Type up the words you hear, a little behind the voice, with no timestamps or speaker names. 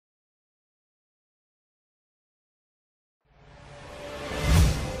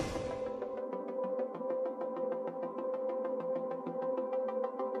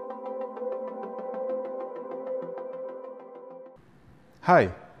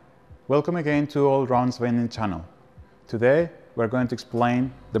Hi, welcome again to All Rounds Vending channel. Today we're going to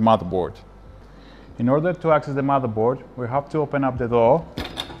explain the motherboard. In order to access the motherboard, we have to open up the door.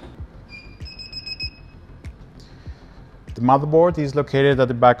 The motherboard is located at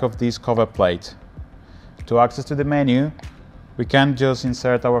the back of this cover plate. To access to the menu, we can just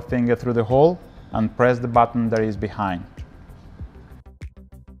insert our finger through the hole and press the button that is behind.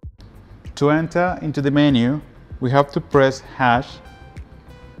 To enter into the menu, we have to press hash,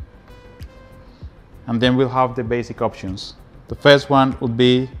 and then we'll have the basic options. The first one would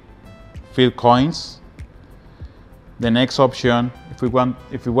be fill coins. The next option, if we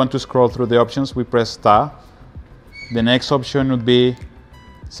want to scroll through the options, we press star. The next option would be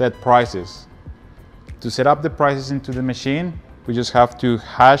set prices. To set up the prices into the machine, we just have to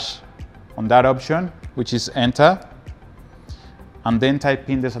hash on that option, which is enter, and then type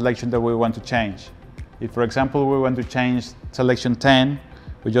in the selection that we want to change. If, for example, we want to change selection 10,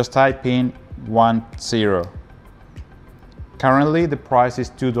 we just type in 10. Currently, the price is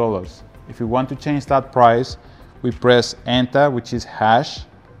 $2. If we want to change that price, we press enter, which is hash.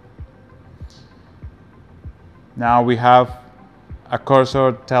 Now we have a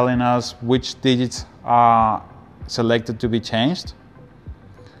cursor telling us which digits are selected to be changed.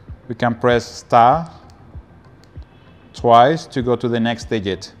 We can press star twice to go to the next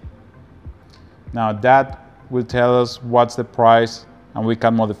digit. Now that will tell us what's the price and we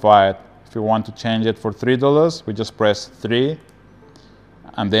can modify it. If we want to change it for $3, we just press 3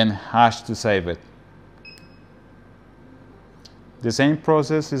 and then hash to save it. The same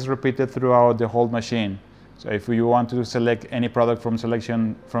process is repeated throughout the whole machine. So if you want to select any product from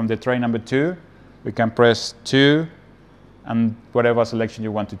the tray number 2, we can press 2 and whatever selection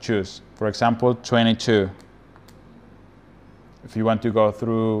you want to choose. For example, 22. If you want to go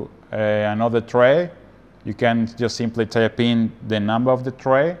through another tray, you can just simply type in the number of the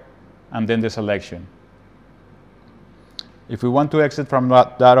tray and then the selection. If we want to exit from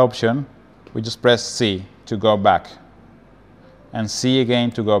that option, we just press C to go back and C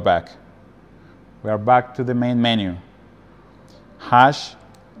again to go back. We are back to the main menu.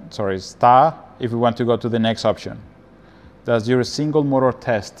 Star if we want to go to the next option. That's your single motor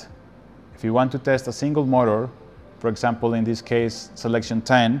test. If you want to test a single motor, for example, in this case, selection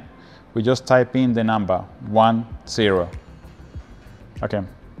 10, we just type in the number 10. Okay.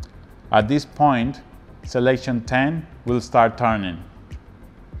 At this point, selection 10 will start turning.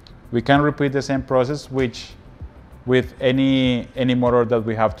 We can repeat the same process with any motor that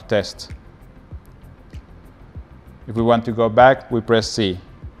we have to test. If we want to go back, we press C.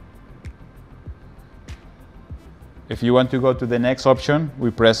 If you want to go to the next option,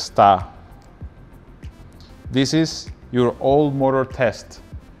 we press star. This is your old motor test.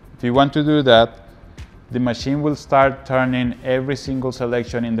 If you want to do that, the machine will start turning every single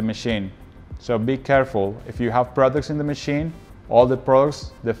selection in the machine. So be careful. If you have products in the machine, all the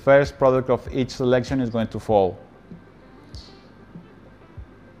products, the first product of each selection is going to fall.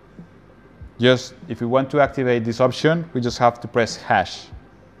 If we want to activate this option, we just have to press hash.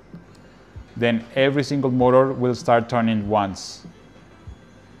 Then every single motor will start turning once.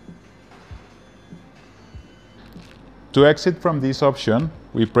 To exit from this option,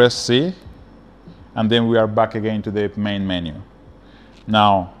 we press C, and then we are back again to the main menu.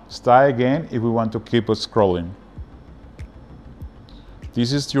 Now, star again if we want to keep scrolling.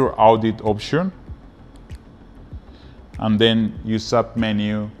 This is your audit option, and then you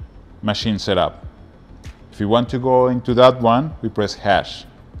sub-menu machine setup. If you want to go into that one, we press hash.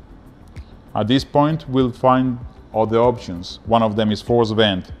 At this point, we'll find all the options. One of them is force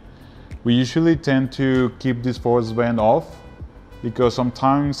vent. We usually tend to keep this force vent off because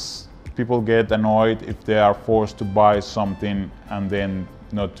sometimes people get annoyed if they are forced to buy something and then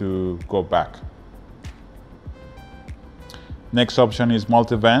not to go back. Next option is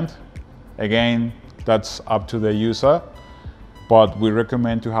multi-vent. Again, that's up to the user, but we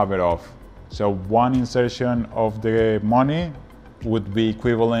recommend to have it off. So one insertion of the money would be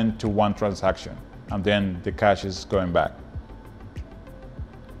equivalent to one transaction, and then the cash is going back.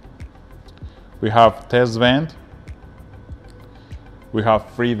 We have test vent. We have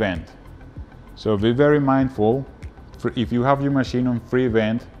free vent. So be very mindful. If you have your machine on free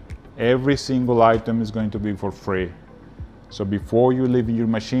vent, every single item is going to be for free. So before you leave your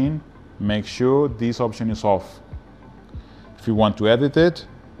machine, make sure this option is off. If you want to edit it,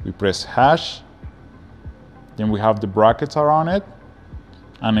 we press hash. Then we have the brackets around it.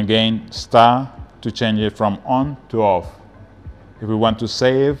 And again, star to change it from on to off. If we want to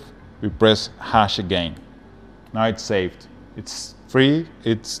save, we press hash again. Now it's saved. It's free.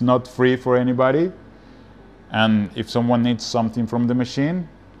 It's not free for anybody. And if someone needs something from the machine,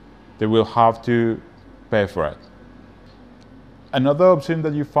 they will have to pay for it. Another option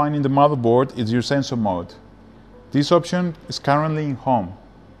that you find in the motherboard is your sensor mode. This option is currently in home,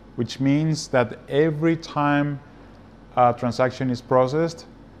 which means that every time a transaction is processed,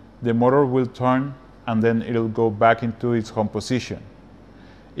 the motor will turn and then it'll go back into its home position.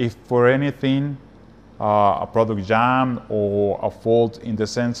 If for anything, a product jam or a fault in the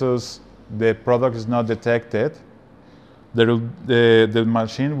sensors, the product is not detected, the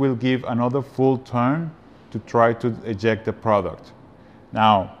machine will give another full turn to try to eject the product.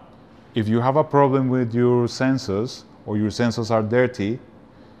 Now, if you have a problem with your sensors or your sensors are dirty,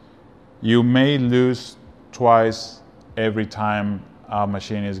 you may lose twice every time a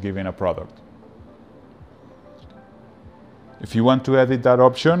machine is giving a product. If you want to edit that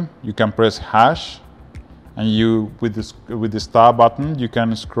option, you can press hash, and with the star button, you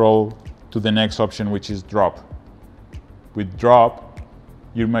can scroll to the next option, which is drop. With drop,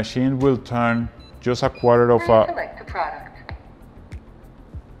 your machine will turn just a quarter of a... Select the product.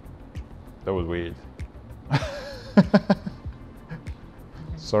 That was weird.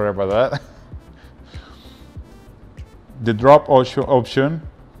 Sorry about that. The drop option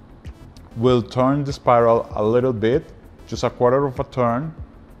will turn the spiral a little bit, just a quarter of a turn,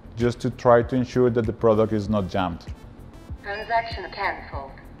 just to try to ensure that the product is not jammed. Transaction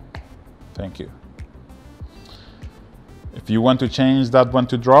cancelled. Thank you. If you want to change that one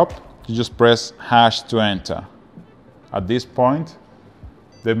to drop, you just press hash to enter. At this point,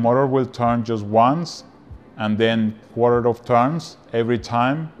 the motor will turn just once and then quarter of turns every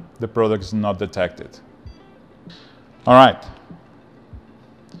time the product is not detected. All right.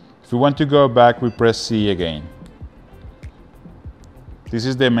 If we want to go back, we press C again. This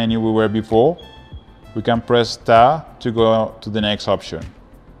is the menu we were before. We can press star to go to the next option.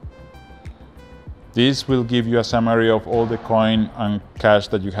 This will give you a summary of all the coin and cash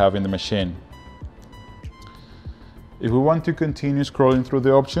that you have in the machine. If we want to continue scrolling through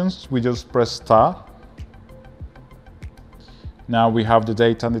the options, we just press star. Now we have the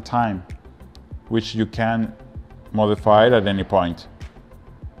date and the time, which you can modify at any point.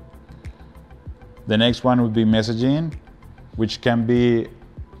 The next one would be messaging, which can be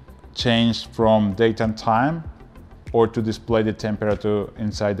changed from date and time or to display the temperature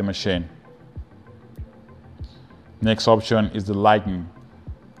inside the machine. Next option is the lighting.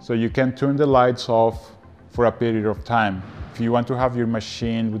 So you can turn the lights off for a period of time. If you want to have your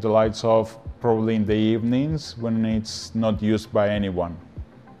machine with the lights off, probably in the evenings when it's not used by anyone.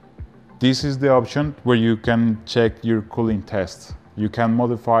 This is the option where you can check your cooling test. You can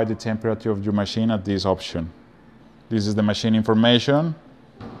modify the temperature of your machine at this option. This is the machine information,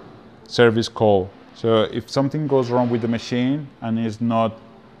 service call. So if something goes wrong with the machine and is not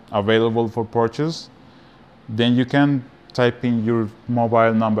available for purchase, then you can type in your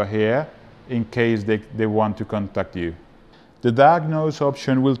mobile number here in case they want to contact you. The diagnose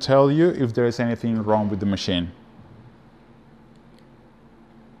option will tell you if there is anything wrong with the machine.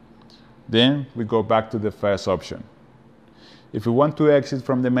 Then we go back to the first option. If we want to exit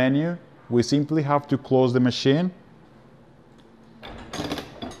from the menu, we simply have to close the machine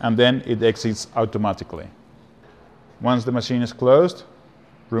and then it exits automatically. Once the machine is closed,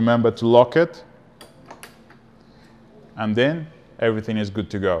 remember to lock it and then everything is good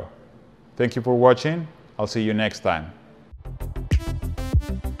to go. Thank you for watching. I'll see you next time.